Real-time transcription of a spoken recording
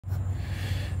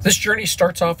This journey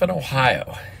starts off in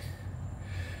Ohio.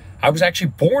 I was actually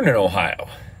born in Ohio.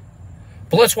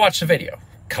 But let's watch the video.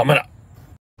 Coming up.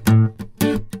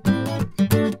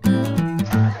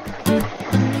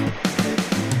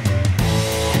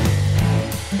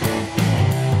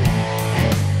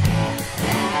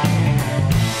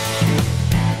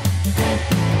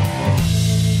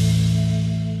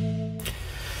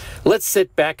 Let's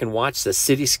sit back and watch the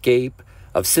cityscape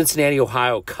of Cincinnati,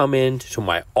 Ohio come into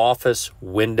my office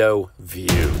window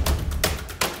view.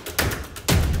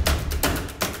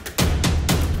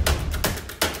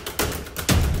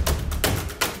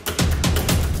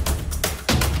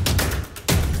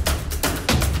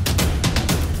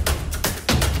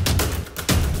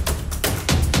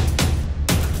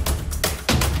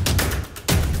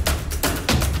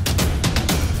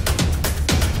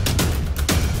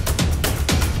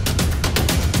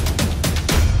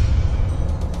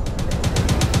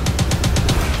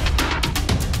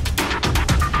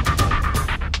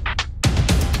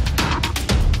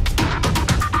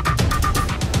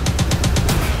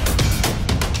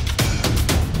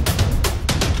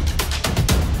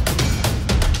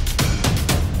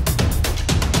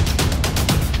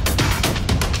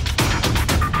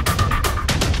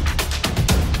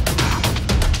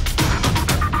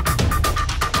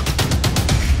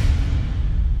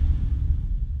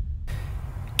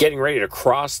 Getting ready to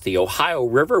cross the Ohio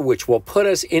River, which will put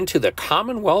us into the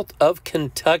Commonwealth of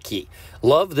Kentucky.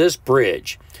 Love this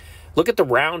bridge. Look at the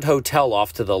Round Hotel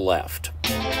off to the left.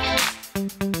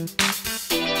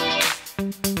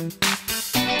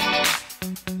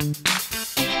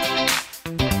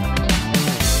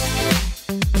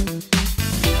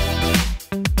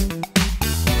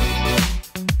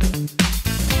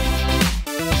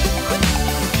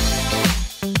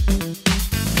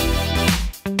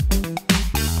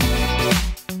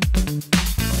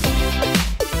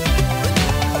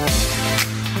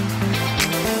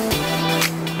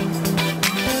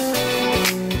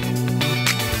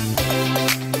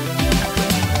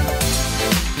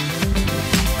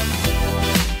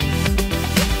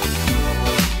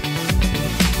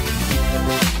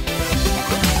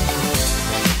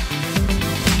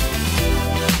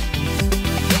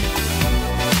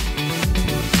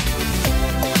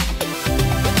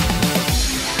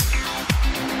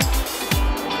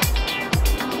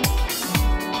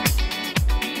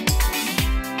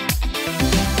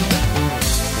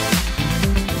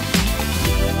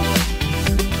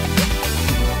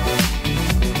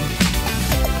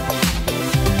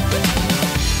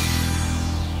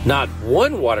 Not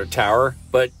one water tower,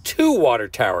 but two water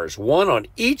towers, one on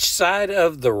each side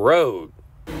of the road.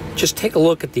 Just take a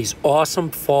look at these awesome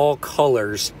fall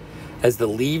colors as the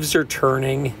leaves are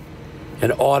turning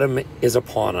and autumn is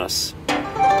upon us.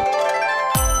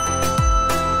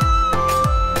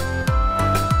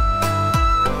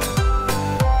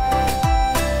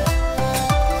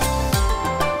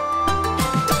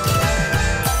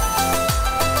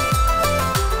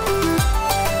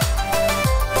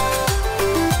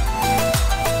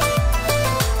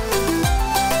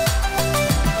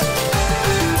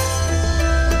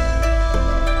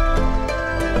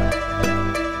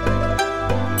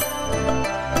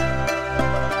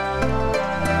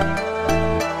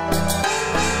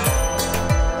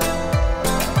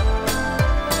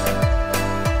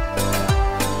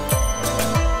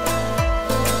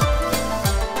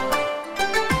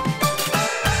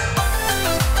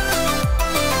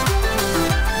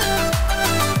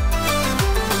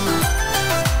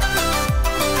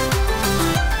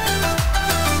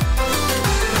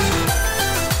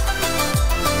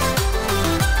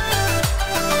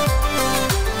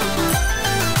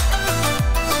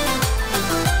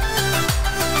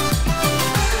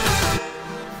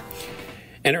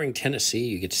 Entering Tennessee,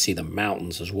 you get to see the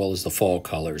mountains as well as the fall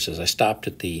colors. As I stopped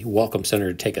at the Welcome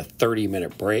Center to take a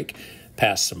 30-minute break,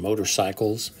 past some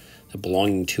motorcycles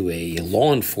belonging to a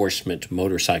law enforcement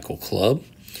motorcycle club,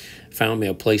 found me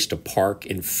a place to park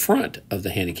in front of the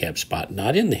handicap spot,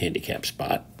 not in the handicap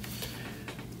spot.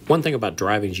 One thing about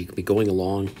driving is you can be going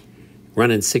along,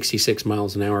 running 66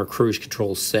 miles an hour, cruise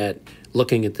control set,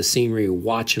 looking at the scenery,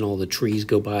 watching all the trees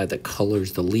go by, the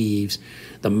colors, the leaves,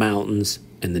 the mountains,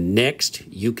 and the next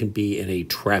you can be in a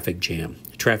traffic jam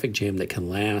that can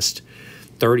last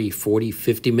 30, 40,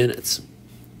 50 minutes.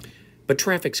 But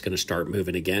traffic's going to start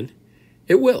moving again.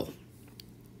 It will.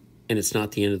 And it's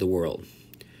not the end of the world.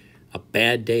 A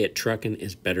bad day at trucking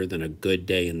is better than a good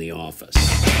day in the office.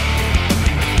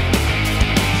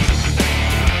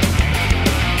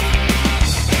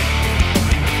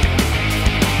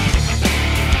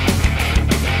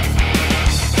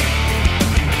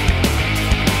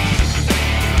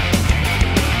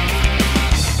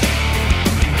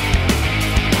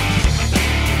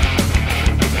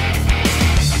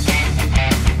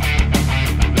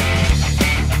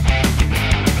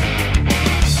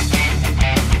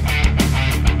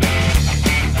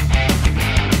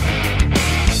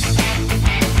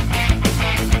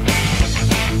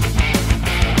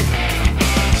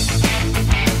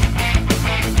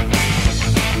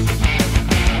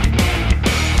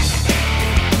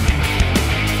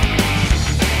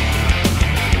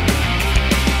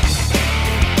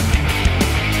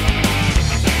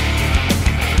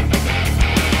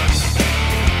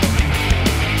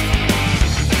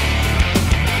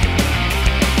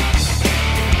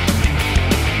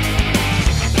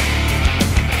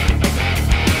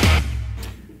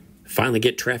 Finally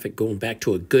get traffic going back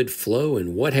to a good flow,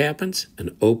 and what happens?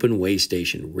 An open weigh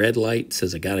station. Red light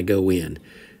says I got to go in.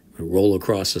 I roll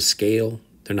across a scale.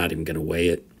 They're not even going to weigh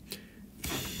it.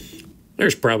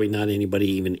 There's probably not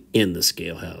anybody even in the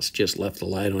scale house. Just left the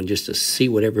light on just to see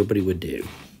what everybody would do.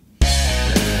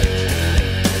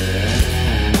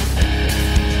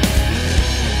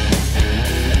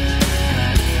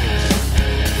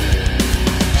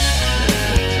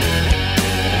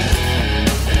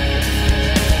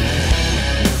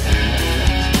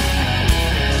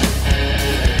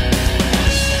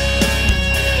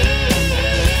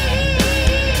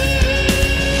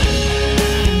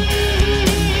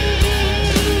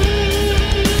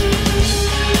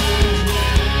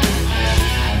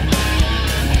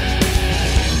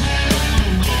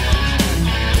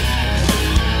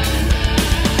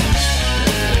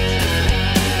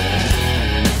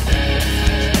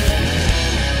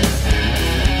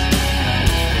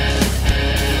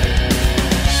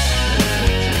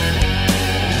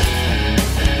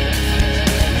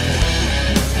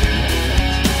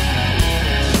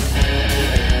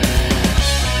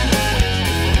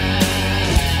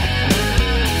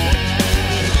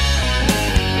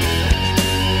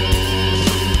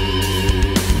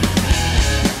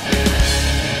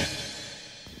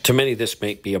 To many, this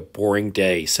may be a boring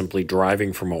day, simply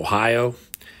driving from Ohio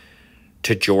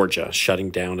to Georgia, shutting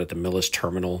down at the Millis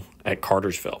Terminal at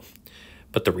Cartersville.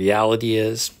 But the reality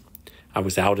is, I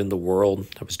was out in the world.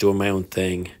 I was doing my own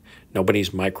thing. Nobody's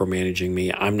micromanaging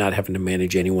me. I'm not having to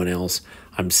manage anyone else.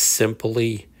 I'm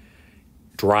simply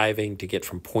driving to get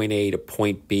from point A to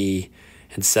point B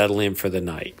and settle in for the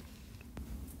night.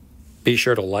 Be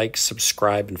sure to like,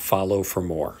 subscribe, and follow for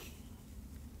more.